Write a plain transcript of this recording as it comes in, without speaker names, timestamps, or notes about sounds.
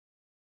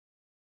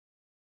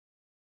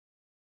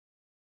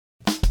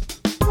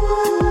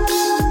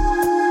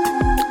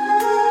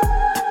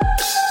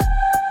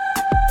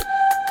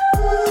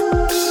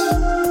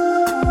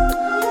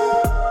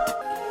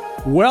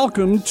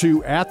Welcome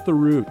to At the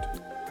Root.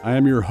 I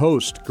am your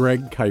host,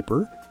 Greg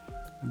Kuiper.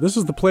 This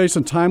is the place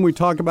and time we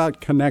talk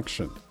about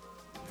connection.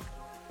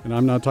 And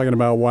I'm not talking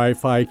about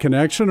Wi-Fi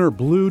connection or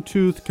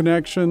Bluetooth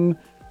connection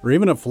or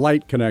even a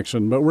flight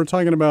connection, but we're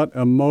talking about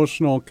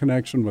emotional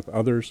connection with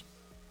others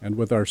and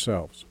with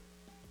ourselves.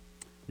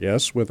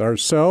 Yes, with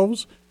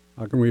ourselves.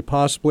 How can we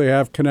possibly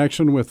have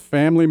connection with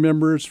family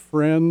members,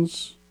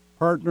 friends,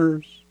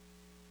 partners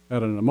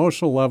at an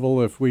emotional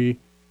level if we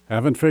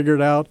haven't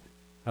figured out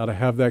how to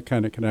have that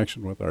kind of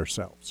connection with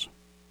ourselves?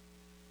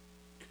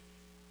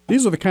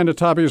 These are the kind of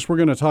topics we're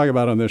going to talk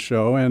about on this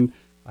show, and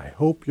I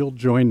hope you'll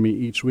join me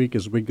each week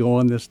as we go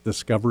on this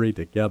discovery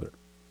together.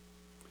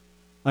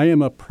 I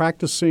am a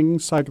practicing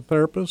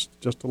psychotherapist,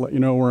 just to let you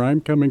know where I'm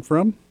coming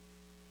from.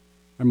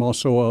 I'm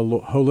also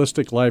a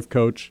holistic life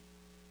coach,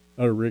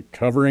 a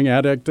recovering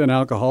addict and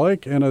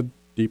alcoholic, and a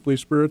deeply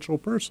spiritual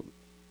person.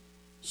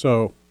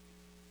 So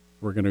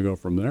we're going to go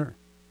from there.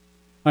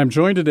 I'm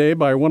joined today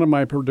by one of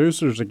my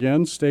producers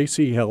again,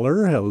 Stacy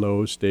Heller.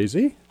 Hello,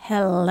 Stacy.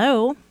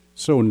 Hello.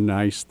 So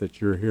nice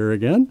that you're here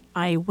again.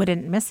 I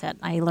wouldn't miss it.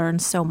 I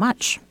learned so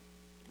much.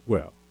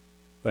 Well,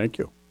 thank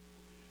you.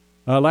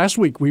 Last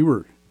week we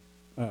were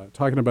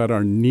talking about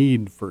our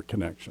need for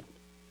connection.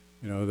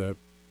 You know, that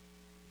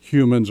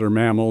humans are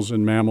mammals,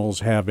 and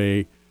mammals have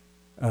a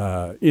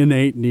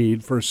innate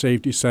need for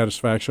safety,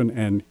 satisfaction,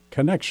 and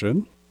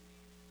connection,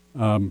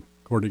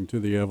 according to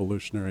the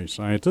evolutionary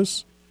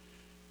scientists.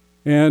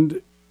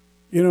 And,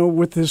 you know,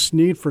 with this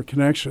need for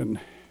connection,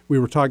 we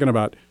were talking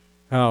about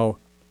how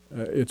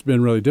it's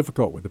been really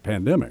difficult with the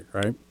pandemic,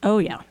 right? Oh,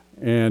 yeah.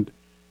 And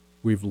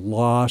we've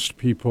lost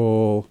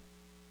people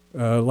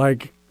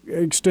like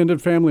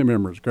extended family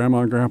members,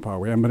 grandma and grandpa.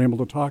 We haven't been able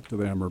to talk to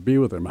them or be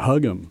with them,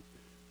 hug them,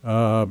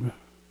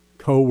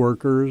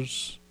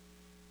 co-workers,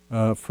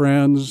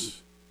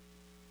 friends,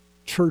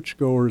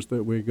 churchgoers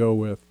that we go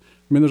with.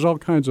 I mean, there's all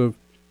kinds of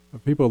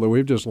people that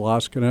we've just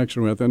lost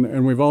connection with.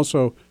 And we've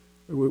also,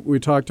 we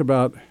talked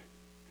about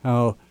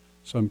how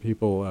some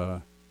people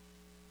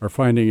are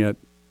finding it,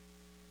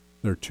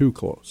 they're too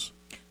close.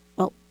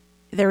 Well,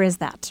 there is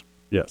that.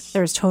 Yes.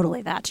 There's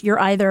totally that. You're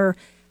either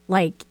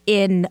like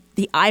in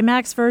the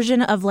IMAX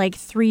version of like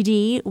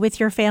 3D with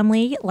your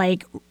family,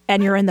 like,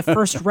 and you're in the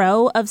first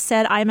row of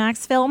said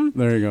IMAX film.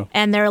 There you go.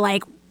 And they're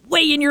like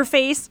way in your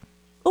face.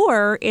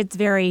 Or it's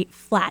very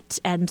flat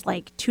and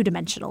like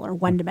two-dimensional or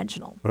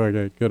one-dimensional.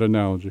 Okay, good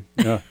analogy.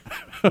 Yeah.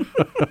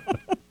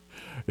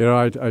 You know,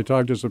 I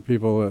talk to some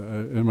people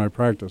in my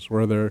practice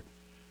where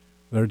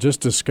they're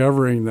just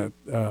discovering that,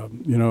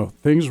 you know,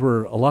 things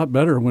were a lot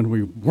better when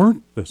we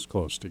weren't this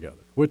close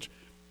together, which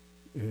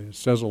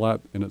says a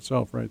lot in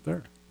itself right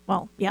there.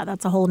 Well, yeah,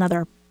 that's a whole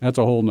nother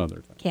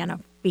thing. Can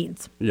of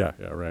beans. Yeah,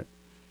 right.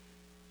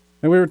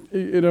 And we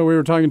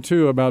were talking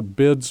too about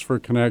bids for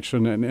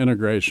connection and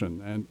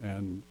integration,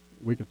 and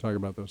we could talk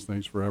about those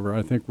things forever.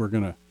 I think we're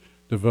going to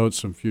devote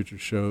some future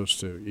shows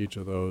to each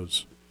of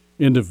those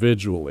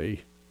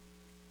individually.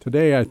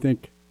 Today, I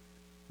think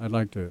I'd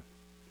like to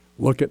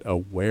look at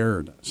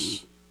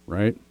awareness,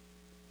 right?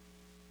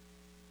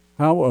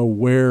 How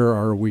aware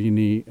are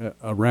we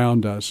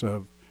around us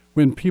of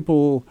when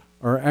people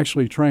are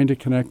actually trying to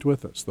connect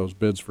with us, those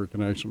bids for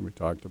connection we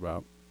talked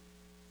about?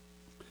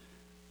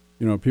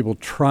 You know, people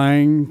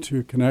trying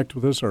to connect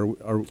with us,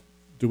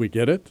 do we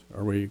get it?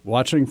 Are we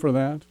watching for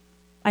that?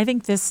 I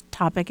think this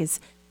topic is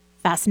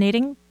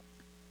fascinating.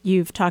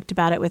 You've talked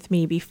about it with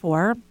me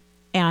before,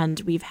 and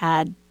we've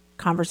had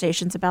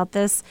conversations about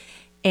this,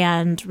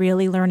 and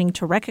really learning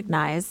to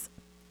recognize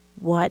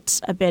what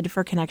a bid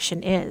for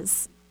connection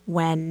is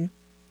when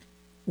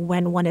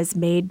one is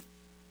made,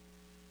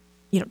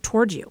 you know,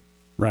 toward you,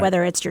 right.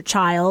 Whether it's your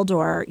child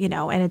or, you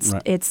know, and it's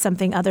right. It's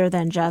something other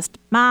than just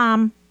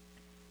mom.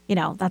 You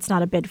know, that's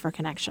not a bid for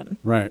connection.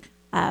 Right.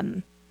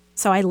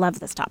 So I love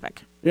this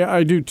topic. Yeah,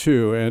 I do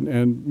too,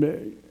 and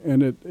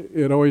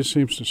it always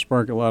seems to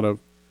spark a lot of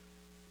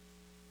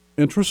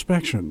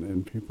introspection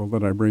in people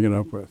that I bring it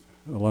up with,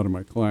 a lot of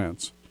my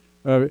clients.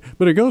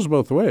 But it goes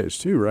both ways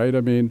too, right? I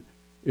mean,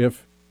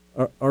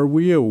 are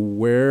we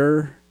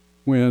aware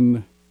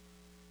when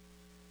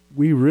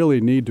we really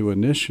need to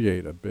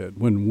initiate a bid,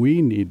 when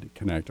we need to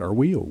connect? Are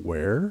we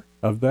aware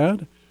of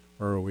that,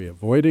 or are we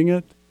avoiding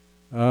it?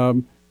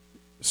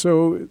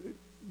 So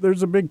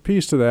there's a big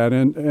piece to that,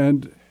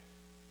 and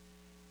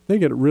I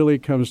think it really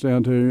comes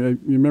down to, you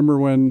remember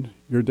when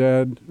your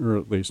dad, or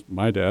at least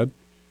my dad,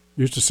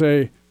 used to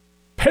say,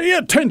 "Pay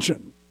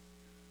attention,"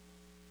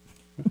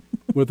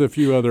 with a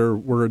few other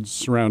words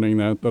surrounding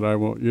that I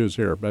won't use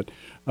here. But,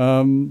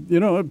 you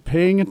know,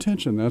 paying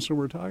attention, that's what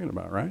we're talking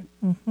about, right?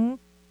 Mm-hmm.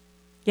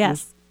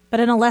 Yes,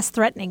 but in a less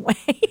threatening way.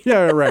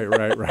 Yeah,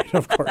 right.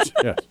 Of course,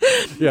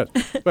 yes.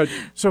 But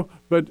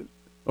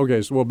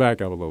okay, so we'll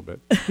back up a little bit.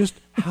 Just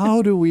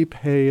how do we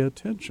pay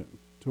attention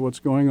to what's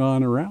going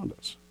on around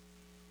us?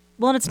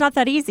 Well, and it's not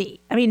that easy.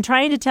 I mean,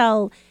 trying to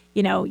tell,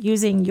 you know,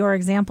 using your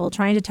example,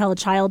 trying to tell a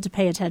child to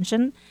pay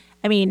attention,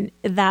 I mean,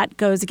 that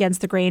goes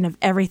against the grain of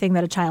everything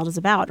that a child is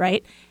about,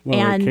 right?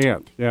 Well, they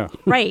can't, yeah.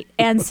 Right.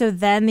 And so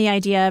then the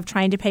idea of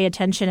trying to pay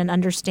attention and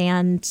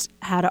understand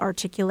how to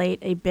articulate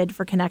a bid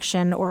for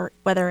connection, or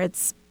whether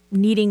it's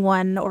needing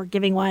one or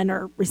giving one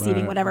or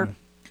receiving whatever,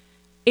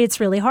 it's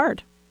really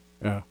hard.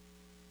 Yeah,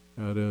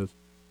 it is.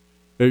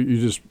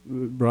 You just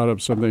brought up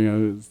something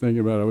I was thinking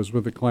about. I was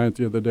with a client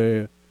the other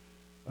day,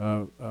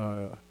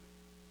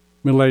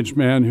 middle-aged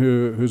man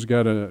who's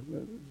got a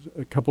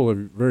couple of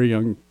very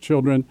young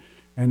children,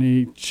 and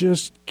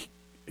he's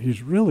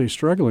really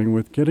struggling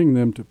with getting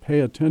them to pay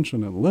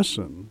attention and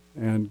listen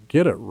and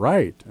get it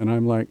right. And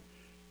I'm like,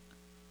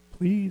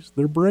 please,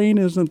 their brain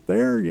isn't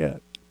there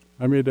yet.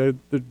 I mean,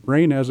 the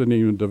brain hasn't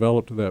even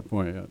developed to that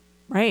point yet.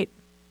 Right.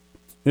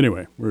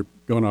 Anyway, we're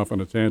going off on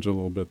a tangent a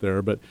little bit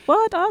there, but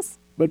well, it does.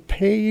 But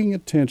paying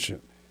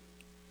attention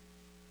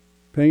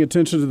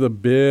to the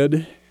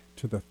bid,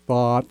 to the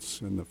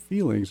thoughts and the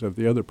feelings of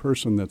the other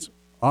person that's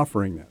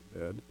offering that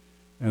bid,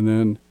 and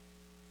then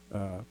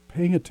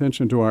paying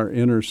attention to our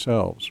inner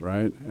selves,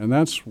 right? And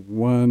that's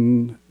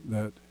one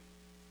that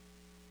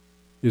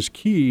is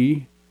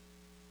key.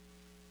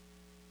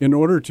 In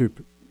order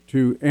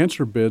to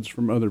answer bids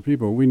from other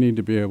people, we need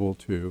to be able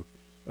to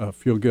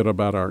feel good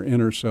about our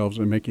inner selves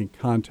and making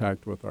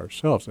contact with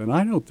ourselves. And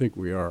I don't think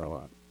we are a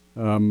lot.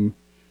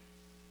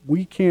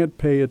 We can't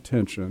pay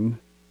attention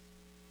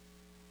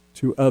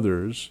to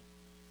others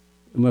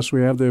unless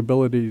we have the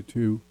ability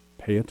to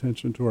pay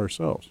attention to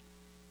ourselves.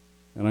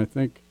 And I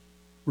think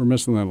we're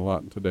missing that a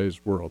lot in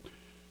today's world.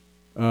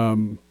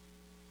 Deepak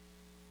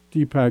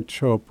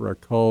Chopra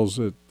calls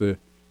it the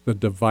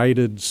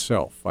divided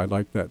self. I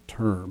like that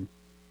term.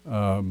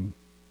 The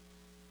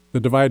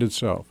divided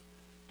self.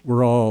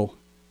 We're all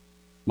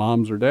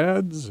moms or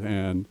dads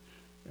and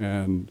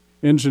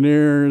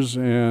engineers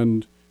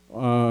and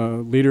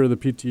leader of the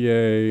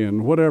PTA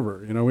and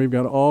whatever. You know, we've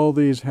got all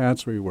these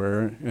hats we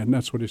wear, and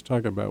that's what he's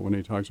talking about when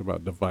he talks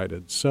about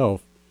divided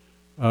self.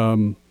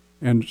 And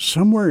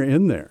somewhere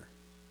in there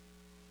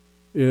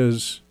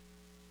is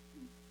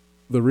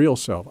the real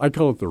self. I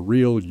call it the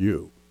real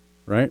you,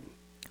 right?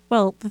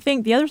 Well,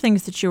 the other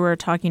things that you were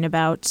talking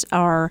about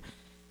are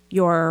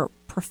your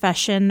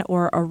profession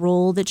or a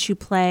role that you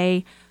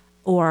play,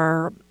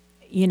 or,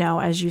 you know,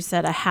 as you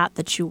said, a hat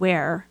that you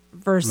wear,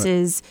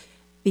 versus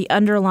the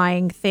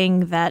underlying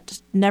thing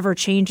that never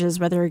changes,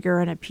 whether you're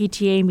in a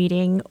PTA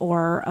meeting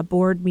or a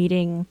board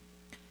meeting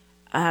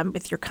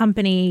with your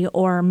company,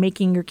 or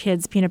making your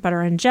kids peanut butter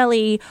and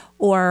jelly,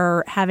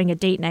 or having a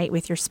date night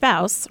with your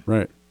spouse.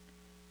 Right.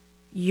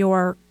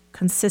 You're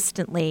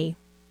consistently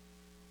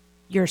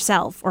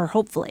yourself, or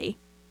hopefully,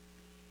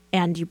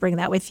 and you bring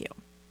that with you.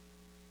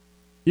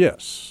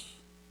 Yes.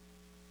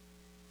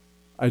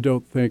 I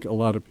don't think a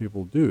lot of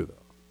people do, though.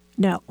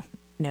 No.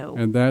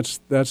 And that's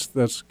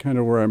kind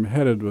of where I'm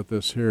headed with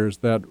this here, is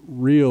that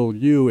real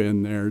you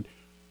in there,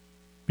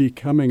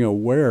 becoming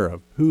aware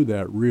of who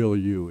that real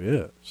you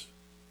is.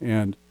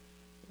 And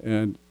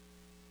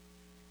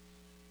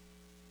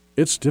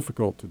it's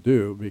difficult to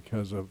do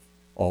because of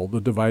all the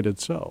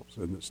divided selves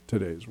in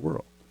today's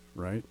world,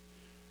 right?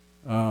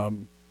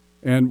 And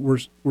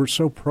we're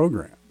so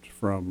programmed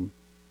from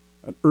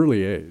an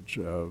early age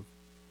of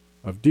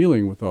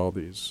dealing with all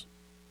these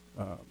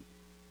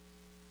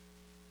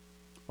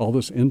all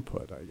this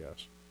input, I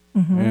guess.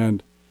 Mm-hmm.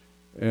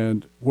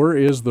 And where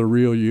is the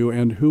real you,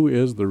 and who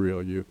is the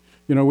real you?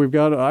 You know,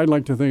 I'd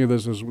like to think of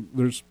this as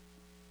there's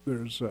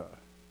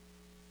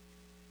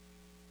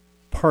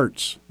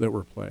parts that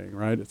we're playing,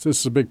 right? This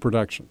is a big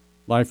production.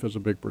 Life is a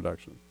big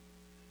production.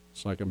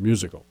 It's like a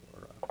musical,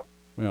 or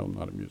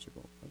not a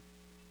musical.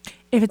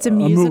 If it's a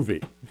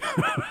movie.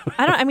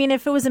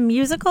 If it was a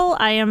musical,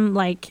 I am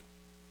like,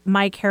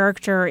 my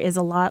character is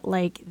a lot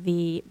like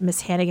the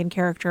Miss Hannigan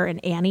character in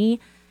Annie,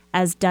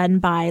 as done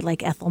by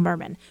like Ethel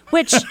Merman,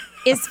 which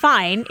is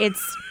fine.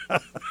 It's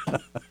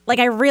like,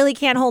 I really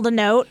can't hold a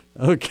note,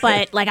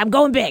 but like, I'm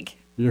going big.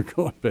 You're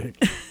going big.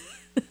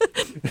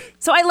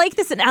 So I like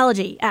this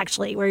analogy,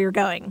 actually, where you're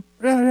going.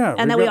 Yeah.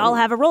 And that we all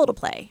have a role to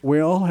play. We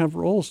all have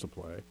roles to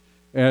play.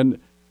 And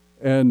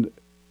a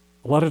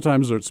lot of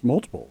times it's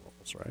multiple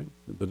roles, right?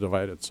 The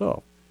divided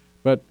self.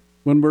 But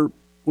when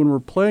we're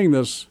playing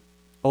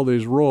all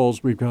these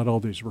roles, we've got all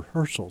these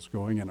rehearsals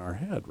going in our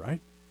head, right?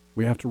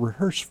 We have to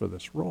rehearse for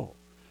this role.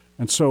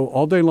 And so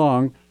all day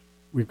long,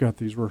 we've got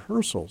these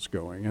rehearsals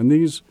going. And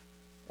these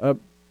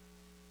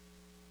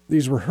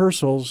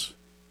rehearsals,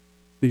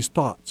 these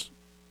thoughts,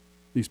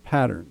 these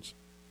patterns,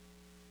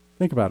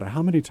 think about it.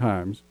 How many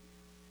times,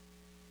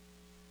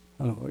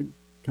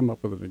 come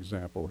up with an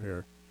example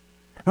here.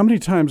 How many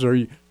times are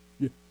you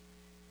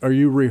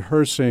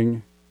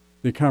rehearsing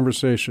the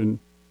conversation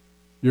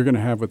you're going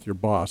to have with your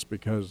boss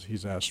because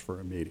he's asked for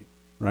a meeting,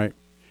 right?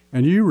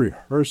 And you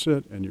rehearse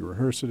it, and you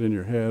rehearse it in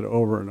your head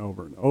over and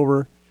over and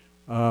over,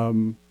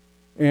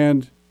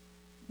 and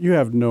you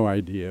have no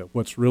idea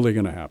what's really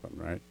going to happen,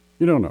 right?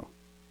 You don't know.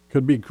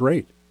 Could be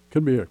great.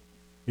 Could be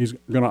he's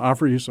going to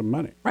offer you some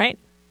money. Right.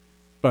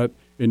 But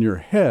in your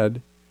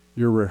head,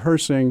 you're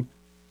rehearsing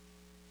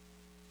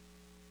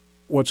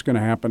what's going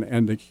to happen.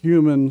 And the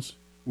humans,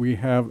 we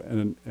have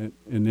an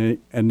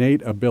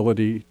innate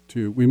ability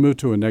we move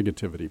to a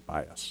negativity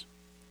bias.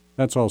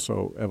 That's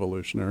also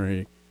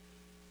evolutionary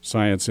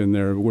science in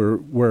there.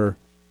 We're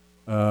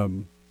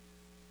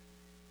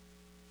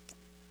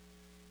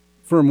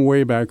from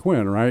way back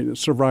when, right?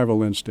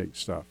 Survival instinct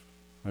stuff.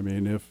 I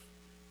mean,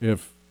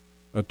 if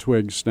a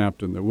twig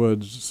snapped in the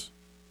woods,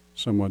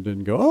 someone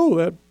didn't go, "Oh,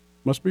 that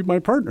must be my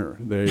partner."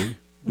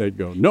 They'd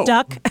go, "No,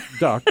 duck,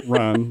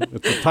 run.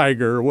 It's a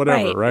tiger, or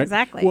whatever." Right?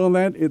 Exactly. Well,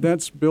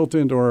 that's built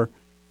into our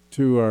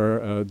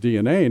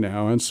DNA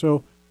now, and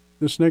so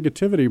this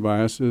negativity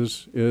bias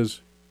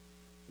is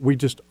we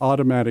just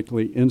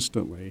automatically,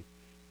 instantly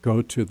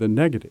go to the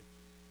negative,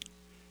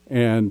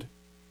 and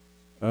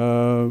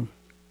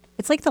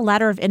it's like the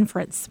ladder of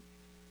inference.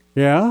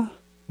 Yeah.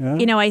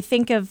 I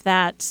think of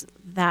that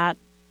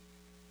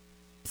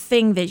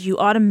thing that you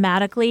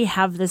automatically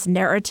have this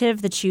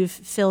narrative that you've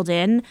filled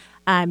in.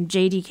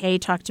 JDK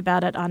talked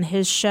about it on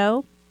his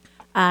show.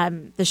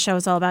 The show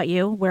is all about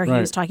you, where he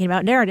was talking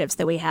about narratives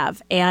that we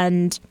have.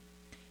 And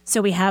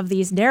so we have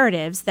these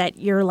narratives that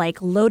you're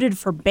like loaded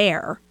for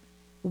bear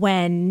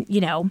when,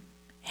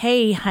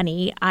 hey,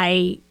 honey,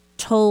 I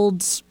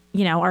told,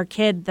 our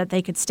kid that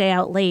they could stay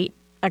out late,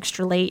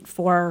 extra late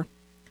for,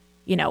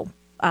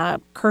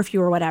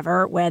 curfew or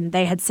whatever, when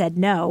they had said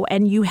no.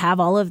 And you have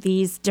all of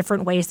these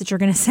different ways that you're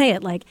going to say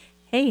it, like,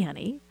 hey,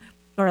 honey,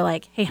 or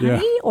like, hey,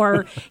 honey,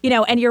 or,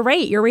 and you're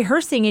right. You're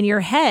rehearsing in your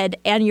head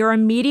and you're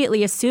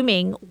immediately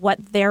assuming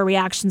what their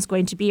reaction is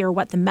going to be or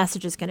what the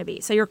message is going to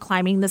be. So you're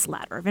climbing this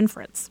ladder of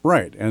inference.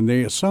 Right. And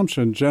the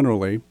assumption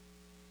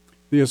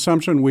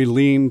we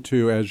lean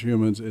to as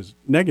humans is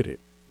negative,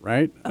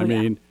 right? Oh, I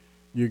mean,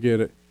 you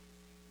get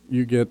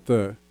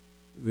the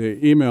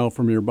email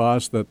from your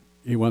boss that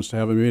he wants to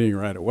have a meeting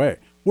right away.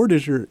 Where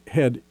does your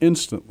head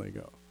instantly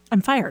go?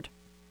 I'm fired.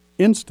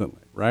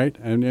 Instantly, right?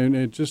 And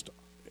it just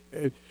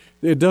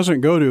it doesn't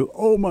go to,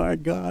 oh my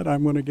God,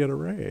 I'm going to get a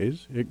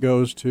raise. It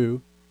goes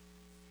to,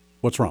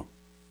 what's wrong?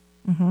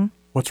 Mm-hmm.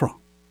 What's wrong?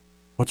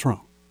 What's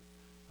wrong?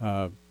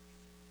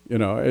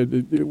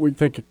 We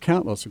think of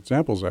countless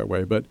examples that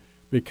way, but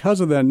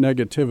because of that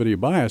negativity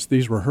bias,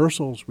 these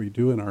rehearsals we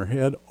do in our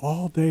head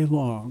all day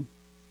long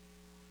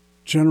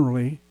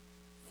generally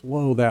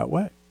flow that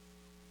way,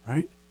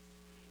 right?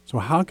 So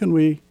how can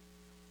we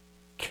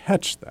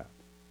catch that?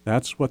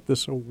 That's what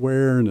this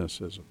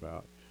awareness is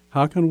about.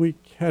 How can we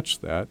catch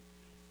that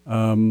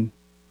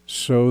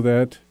so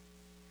that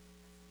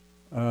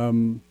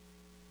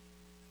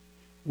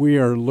we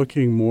are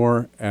looking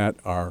more at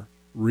our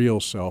real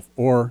self,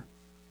 or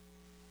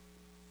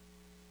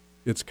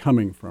it's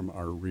coming from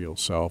our real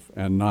self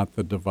and not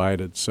the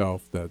divided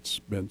self that's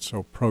been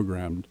so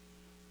programmed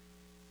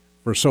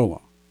for so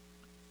long.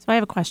 So I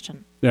have a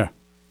question. Yeah.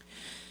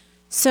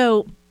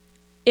 So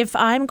if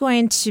I'm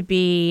going to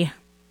be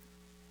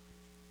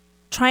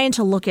trying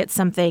to look at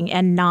something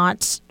and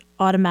not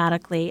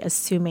automatically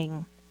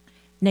assuming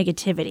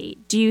negativity,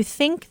 do you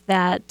think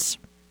that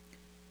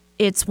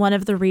it's one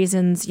of the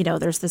reasons,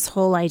 there's this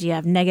whole idea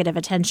of negative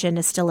attention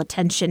is still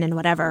attention and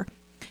whatever,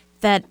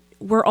 that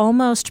we're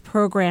almost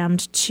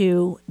programmed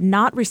to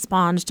not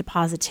respond to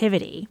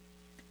positivity,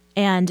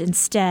 and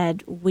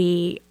instead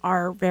we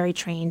are very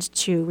trained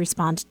to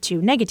respond to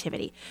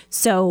negativity.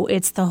 So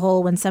it's the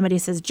whole, when somebody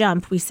says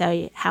jump, we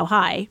say how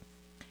high.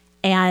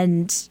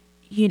 And,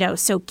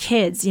 so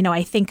kids,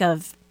 I think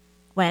of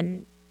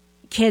when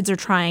kids are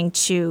trying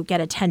to get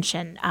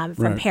attention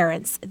from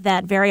parents,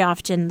 that very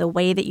often the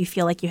way that you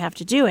feel like you have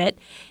to do it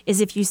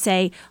is if you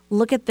say,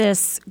 look at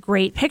this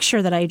great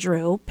picture that I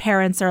drew,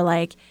 parents are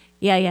like,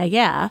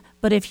 yeah.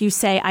 But if you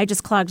say, I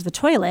just clogged the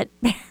toilet,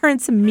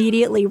 parents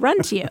immediately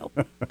run to you.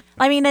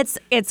 I mean,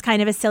 it's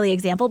kind of a silly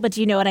example, but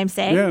do you know what I'm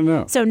saying? Yeah,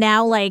 no. So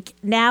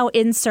now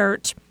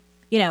insert,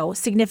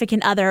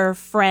 significant other,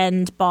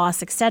 friend,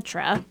 boss,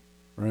 etc.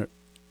 Right.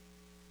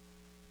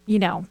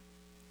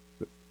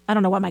 I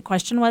don't know what my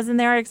question was in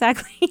there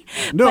exactly.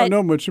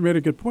 But you made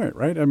a good point,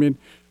 right? I mean,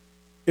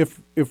 if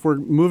we're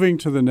moving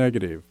to the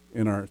negative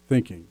in our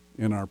thinking,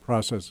 in our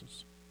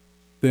processes,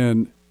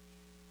 then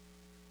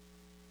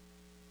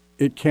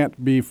it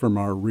can't be from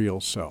our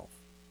real self.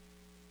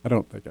 I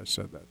don't think I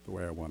said that the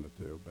way I wanted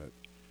to,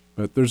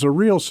 but there's a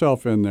real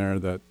self in there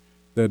that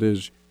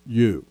is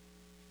you,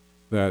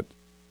 that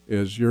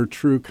is your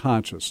true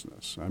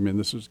consciousness. I mean,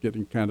 this is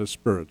getting kind of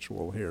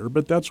spiritual here,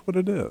 but that's what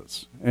it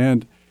is.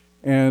 And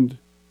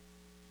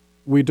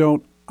we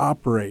don't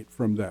operate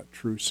from that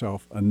true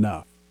self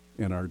enough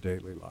in our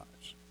daily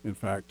lives. In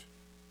fact,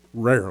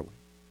 rarely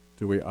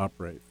do we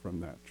operate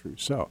from that true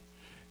self.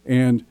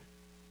 And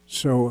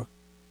so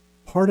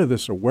part of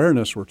this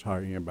awareness we're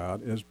talking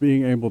about is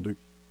being able to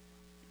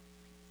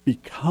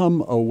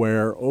become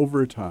aware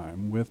over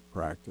time with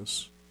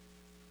practice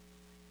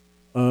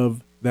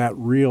of that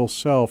real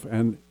self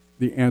and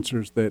the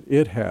answers that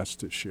it has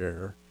to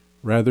share,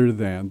 rather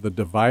than the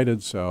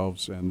divided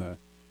selves and the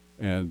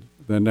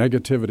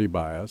negativity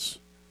bias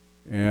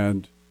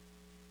and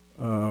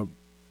the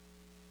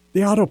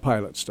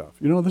autopilot stuff.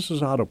 This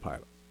is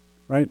autopilot,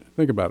 right?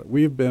 Think about it.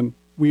 We've been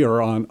we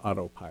are on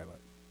autopilot.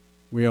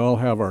 We all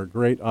have our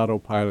great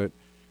autopilot.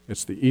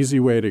 It's the easy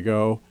way to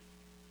go.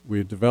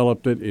 We've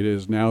developed it. It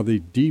is now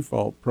the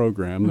default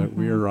program that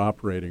we are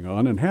operating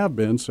on and have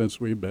been since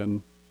we've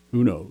been,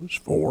 who knows,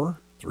 4,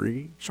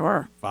 3,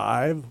 Sure.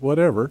 5,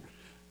 whatever.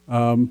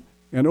 And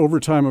over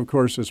time, of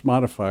course, it's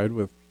modified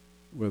with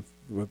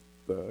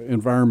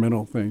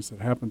environmental things that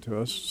happen to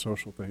us,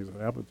 social things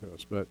that happen to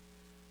us.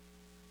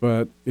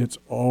 But it's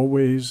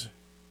always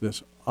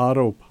this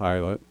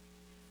autopilot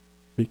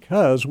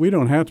because we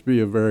don't have to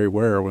be very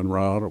aware when we're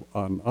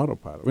on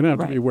autopilot. We don't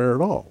have to be aware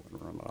at all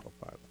when we're on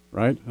autopilot,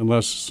 right?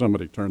 Unless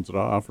somebody turns it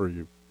off or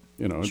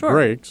it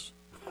breaks.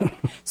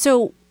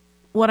 So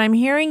what I'm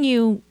hearing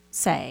you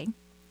say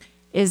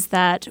is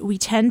that we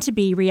tend to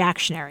be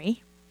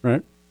reactionary.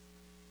 Right.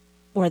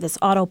 Or this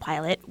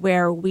autopilot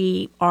where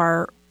we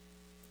are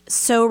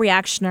so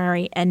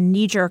reactionary and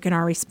knee-jerk in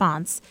our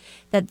response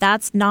that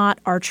that's not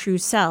our true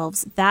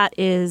selves. That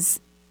is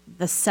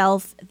the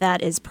self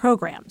that is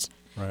programmed.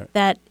 Right.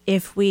 That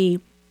if we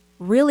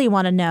really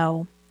want to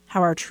know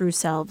how our true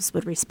selves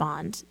would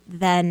respond,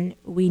 then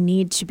we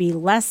need to be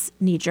less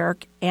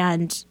knee-jerk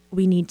and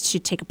we need to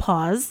take a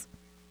pause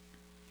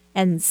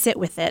and sit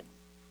with it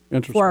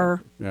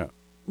for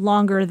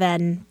longer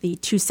than the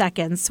 2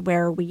 seconds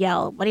where we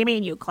yell, "What do you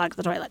mean you clogged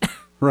the toilet?"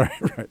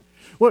 Right.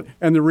 Well,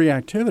 and the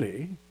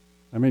reactivity,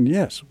 I mean,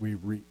 yes, we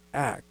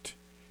react.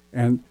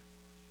 And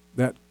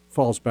that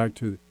falls back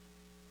to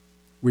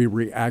we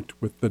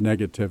react with the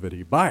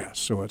negativity bias.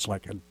 So it's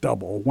like a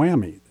double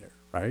whammy there,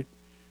 right?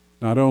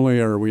 Not only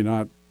are we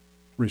not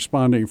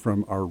responding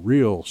from our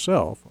real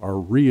self, our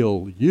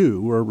real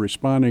you, we're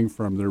responding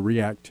from the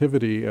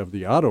reactivity of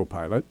the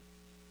autopilot.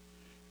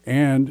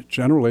 And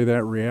generally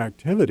that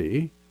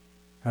reactivity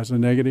has a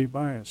negative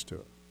bias to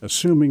it,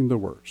 assuming the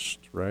worst,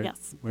 right?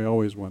 Yes. We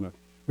always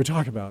we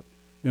talk about,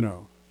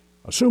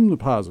 assume the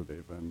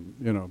positive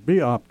and, be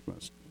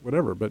optimist,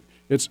 whatever. But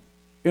it's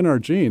in our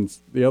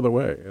genes the other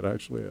way. It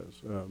actually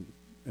is.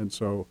 And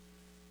so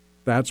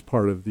that's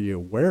part of the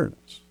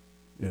awareness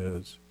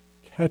is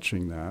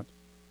catching that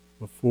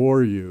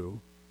before you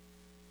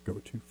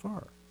go too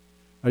far.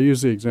 I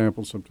use the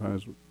example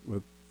sometimes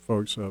with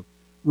folks of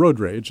road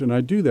rage, and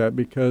I do that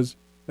because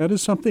that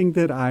is something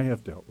that I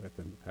have dealt with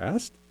in the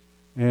past.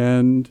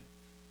 And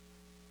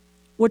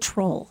which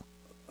role?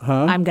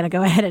 I'm going to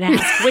go ahead and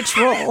ask which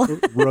role.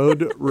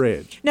 Road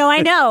rage. No,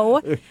 I know,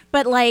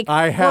 but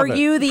are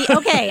you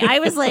I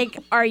was like,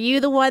 are you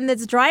the one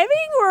that's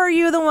driving, or are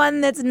you the one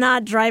that's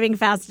not driving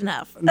fast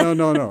enough? No.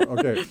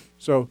 Okay,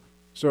 so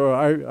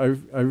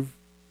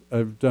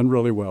I've done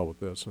really well with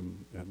this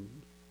and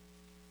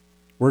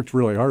worked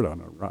really hard on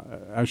it,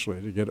 actually,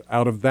 to get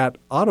out of that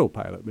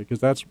autopilot,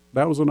 because that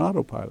was an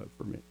autopilot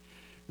for me.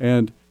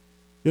 And,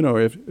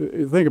 if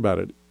think about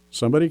it,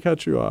 somebody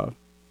cuts you off,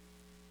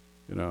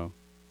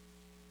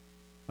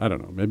 I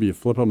don't know, maybe you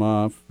flip them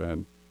off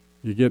and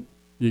you get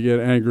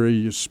angry,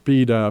 you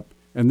speed up,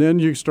 and then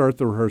you start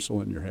the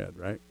rehearsal in your head,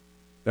 right?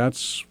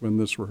 That's when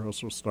this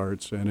rehearsal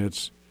starts, and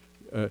it's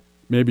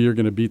maybe you're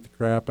going to beat the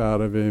crap out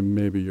of him,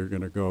 maybe you're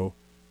going to go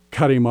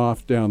cut him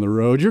off down the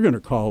road, you're going to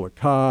call the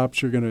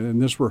cops,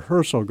 and this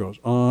rehearsal goes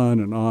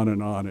on and on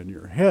and on in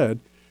your head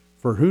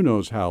for who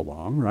knows how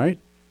long, right?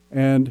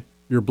 And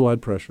your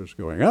blood pressure's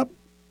going up,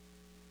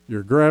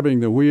 you're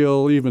grabbing the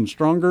wheel even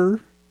stronger,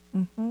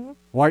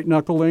 white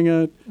knuckling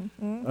it,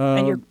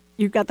 and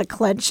you've got the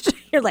clenched.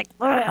 You're like,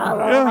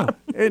 yeah,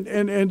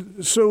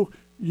 and so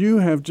you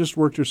have just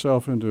worked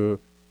yourself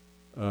into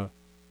a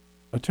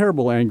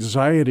terrible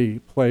anxiety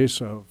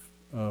place of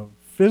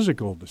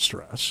physical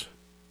distress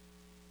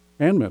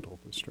and mental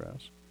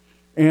distress,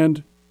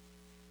 and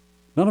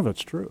none of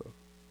it's true.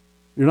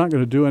 You're not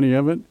going to do any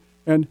of it,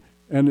 and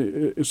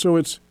it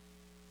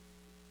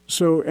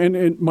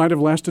might have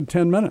lasted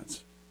 10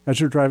 minutes as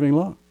you're driving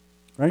along,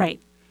 right?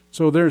 Right.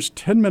 So there's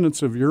 10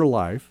 minutes of your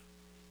life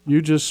you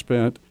just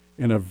spent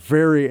in a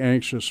very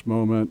anxious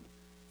moment,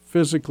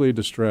 physically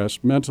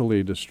distressed,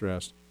 mentally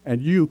distressed,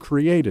 and you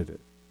created it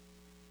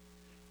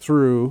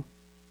through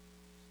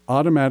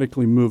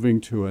automatically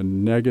moving to a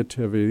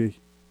negative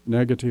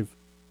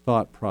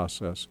thought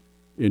process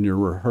in your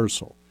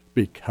rehearsal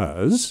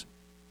because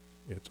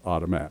it's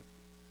automatic.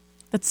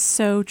 That's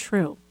so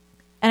true.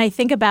 And I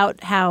think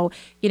about how,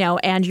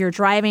 and you're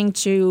driving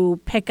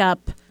to pick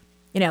up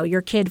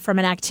your kid from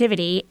an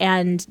activity,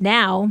 and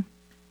now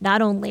not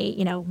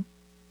only,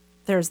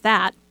 there's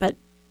that, but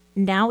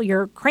now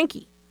you're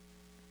cranky.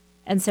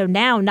 And so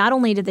now not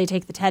only did they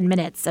take the 10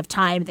 minutes of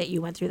time that you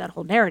went through that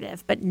whole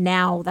narrative, but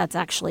now that's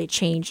actually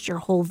changed your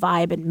whole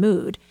vibe and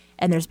mood,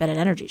 and there's been an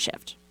energy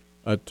shift.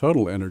 A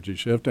total energy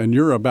shift, and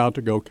you're about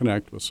to go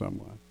connect with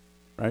someone,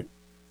 right?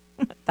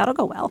 That'll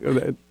go well.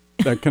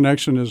 That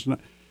connection is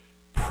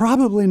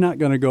probably not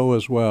going to go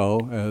as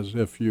well as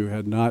if you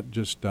had not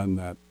just done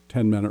that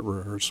 10-minute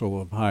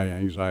rehearsal of high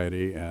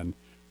anxiety and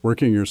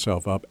working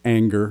yourself up,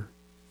 anger,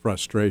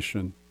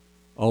 frustration,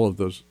 all of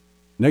those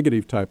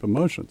negative type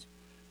emotions.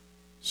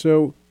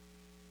 So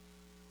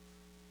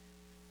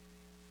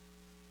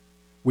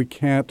we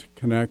can't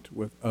connect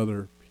with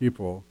other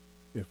people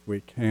if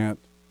we can't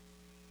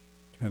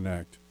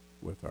connect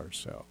with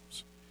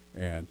ourselves.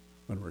 And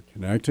when we're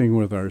connecting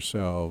with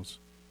ourselves,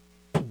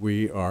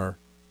 we are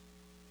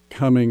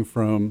coming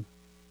from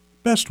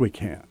best we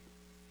can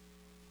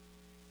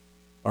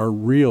our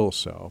real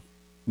self,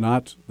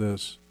 not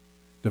this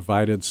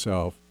divided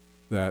self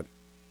that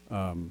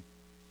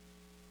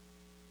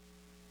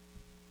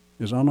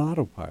is on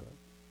autopilot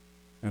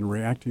and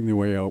reacting the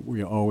way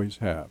we always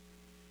have.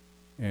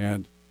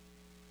 And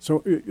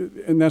so,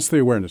 and that's the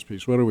awareness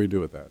piece. What do we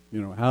do with that?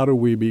 How do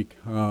we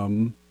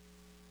become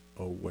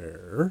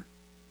aware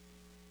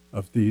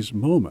of these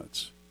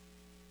moments?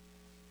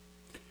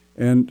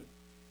 And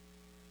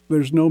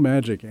there's no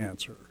magic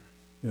answer.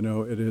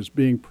 It is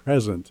being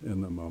present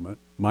in the moment,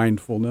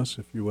 mindfulness,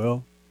 if you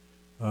will.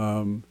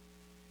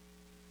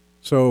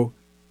 So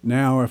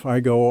now if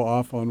I go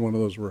off on one of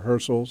those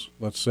rehearsals,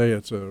 let's say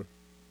it's a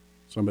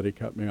somebody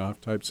cut me off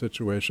type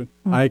situation,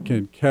 I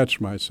can catch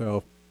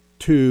myself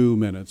 2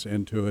 minutes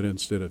into it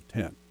instead of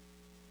 10.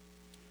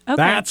 Okay.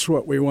 That's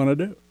what we want to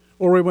do.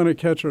 Or we want to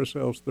catch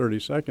ourselves 30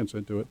 seconds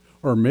into it,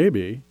 or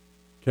maybe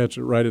catch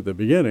it right at the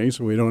beginning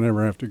so we don't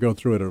ever have to go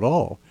through it at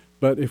all.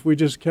 But if we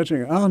just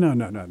catching,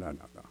 no.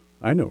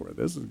 I know where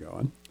this is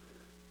going.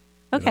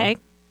 Okay.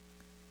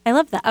 I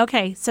love that.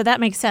 Okay, so that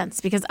makes sense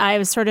because I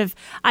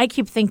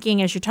keep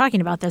thinking as you're talking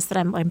about this that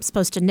I'm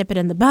supposed to nip it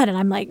in the bud, and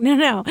I'm like,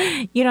 no,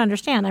 you don't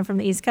understand. I'm from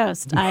the East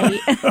Coast.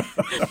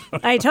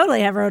 I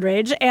totally have road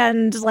rage,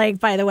 and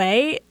by the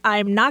way,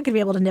 I'm not going to be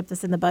able to nip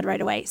this in the bud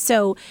right away.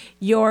 So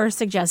you're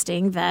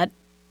suggesting that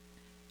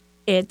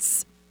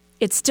it's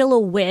still a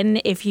win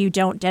if you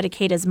don't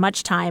dedicate as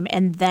much time,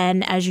 and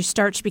then as you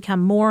start to become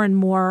more and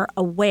more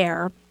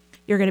aware,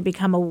 you're going to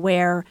become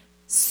aware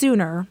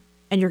sooner.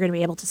 And you're going to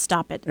be able to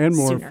stop it and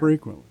more sooner.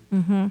 frequently.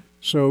 Mm-hmm.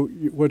 So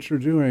what you're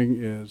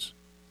doing is,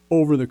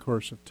 over the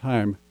course of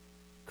time,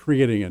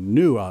 creating a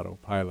new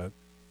autopilot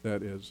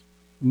that is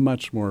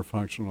much more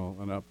functional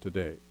and up to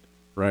date,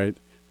 right?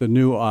 The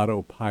new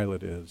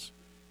autopilot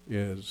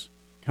is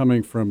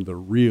coming from the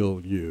real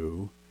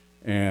you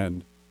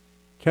and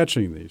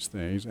catching these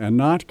things and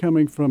not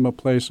coming from a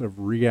place of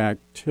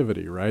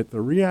reactivity, right? The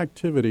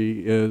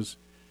reactivity is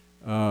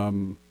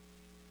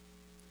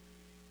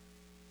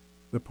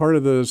the part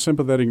of the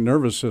sympathetic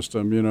nervous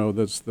system,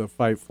 that's the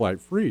fight, flight,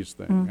 freeze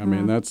thing. Mm-hmm. I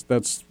mean,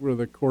 that's where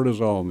the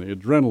cortisol and the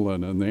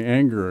adrenaline and the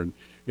anger and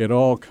it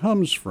all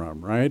comes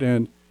from, right?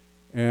 And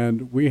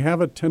we have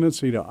a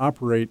tendency to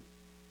operate.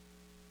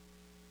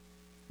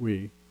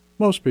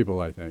 Most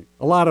people, I think,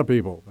 a lot of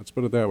people, let's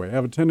put it that way,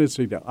 have a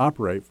tendency to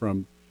operate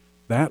from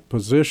that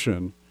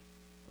position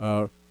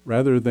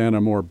rather than a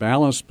more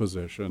balanced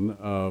position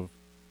of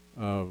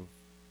the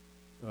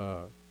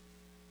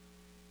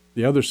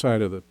other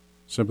side of the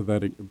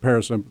sympathetic, the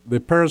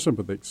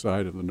parasympathetic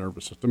side of the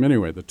nervous system.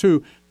 Anyway, the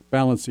two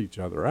balance each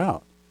other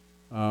out.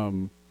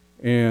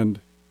 And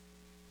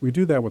we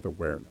do that with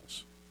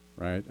awareness,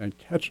 right? And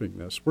catching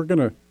this.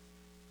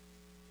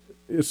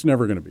 It's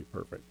never going to be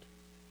perfect.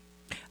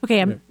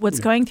 Okay,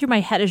 what's going through my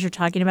head as you're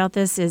talking about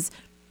this is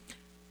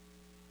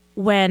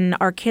when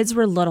our kids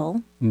were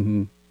little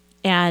mm-hmm.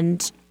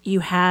 and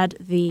you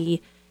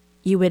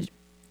would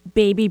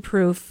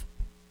baby-proof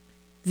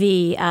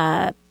the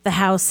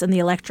house and the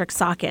electric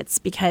sockets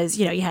because,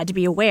 you had to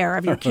be aware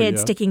of your kids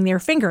sticking their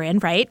finger in,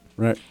 right?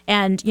 Right.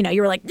 And,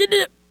 you were like,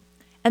 "Duh-duh."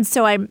 And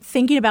so I'm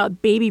thinking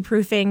about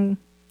baby-proofing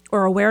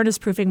or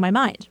awareness-proofing my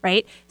mind,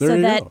 right? There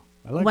you that go.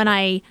 I like when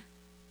that.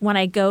 when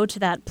I go to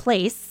that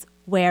place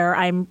where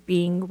I'm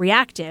being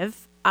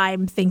reactive,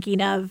 I'm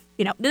thinking of,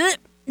 "Duh-duh.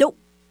 Nope,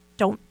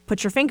 don't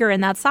put your finger in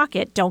that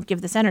socket. Don't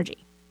give this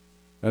energy."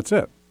 That's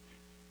it.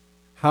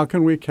 How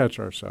can we catch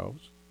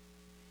ourselves?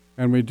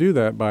 And we do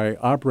that by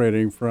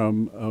operating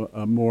from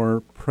a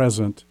more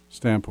present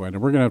standpoint.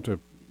 And we're going to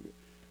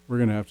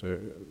have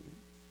to,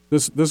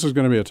 this is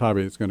going to be a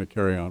topic that's going to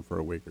carry on for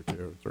a week or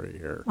 2 or 3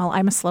 here. Well,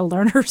 I'm a slow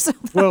learner, so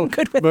I'm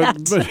good with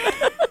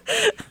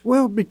that.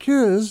 Well,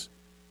 because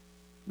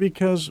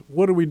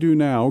what do we do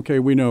now? Okay,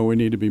 we know we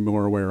need to be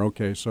more aware.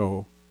 Okay,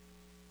 tell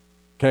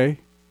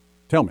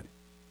me,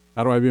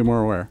 how do I be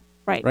more aware?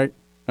 Right. Right?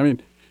 I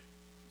mean,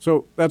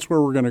 so that's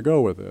where we're going to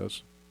go with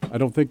this. I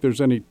don't think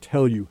there's any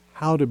tell you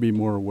how to be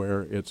more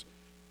aware. It's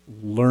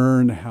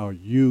learn how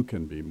you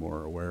can be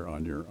more aware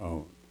on your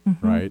own,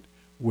 mm-hmm. right?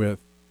 With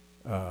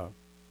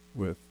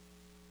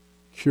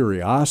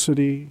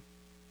curiosity,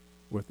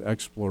 with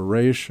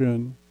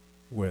exploration,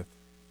 with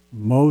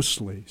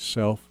mostly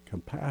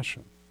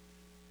self-compassion.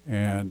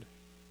 And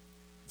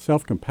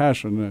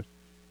self-compassion,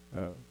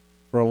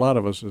 for a lot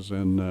of us, is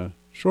in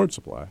short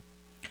supply.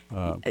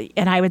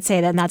 And I would say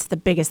that's the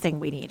biggest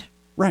thing we need.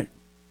 Right.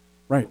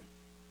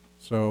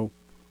 So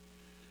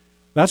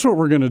that's what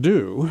we're going to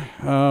do.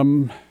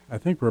 I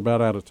think we're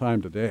about out of time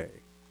today.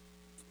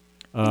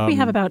 I think we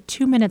have about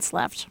 2 minutes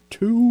left.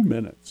 2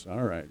 minutes.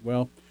 All right.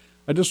 Well,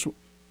 I just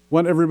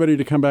want everybody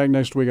to come back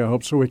next week, I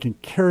hope, so we can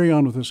carry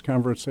on with this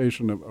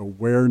conversation of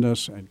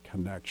awareness and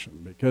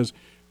connection, because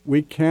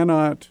we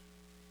cannot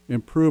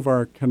improve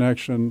our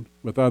connection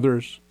with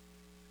others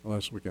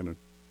unless we can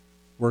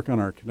work on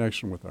our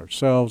connection with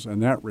ourselves,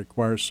 and that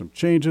requires some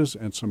changes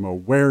and some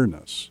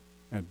awareness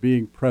and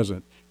being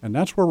present. And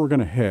that's where we're going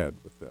to head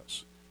with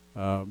this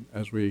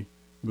as we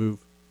move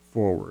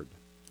forward.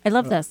 I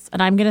love this,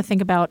 and I'm going to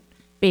think about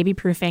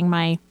baby-proofing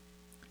my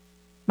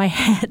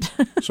head.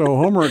 So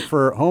homework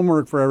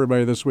for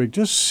everybody this week.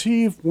 Just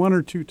see if one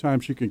or two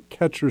times you can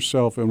catch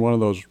yourself in one of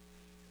those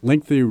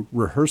lengthy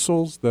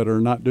rehearsals that are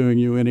not doing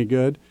you any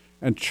good,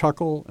 and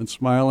chuckle and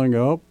smile and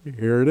go, oh,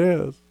 here it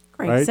is.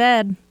 Great right?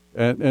 said.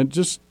 And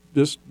just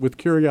with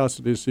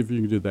curiosity, see if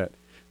you can do that.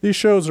 These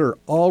shows are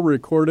all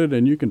recorded,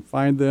 and you can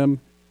find them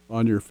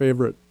on your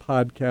favorite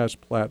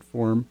podcast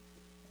platform.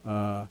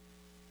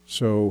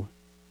 So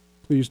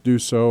please do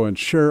so and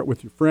share it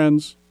with your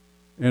friends.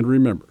 And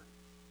remember,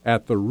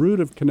 at the root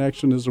of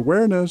connection is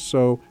awareness,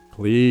 so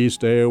please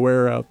stay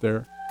aware out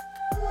there.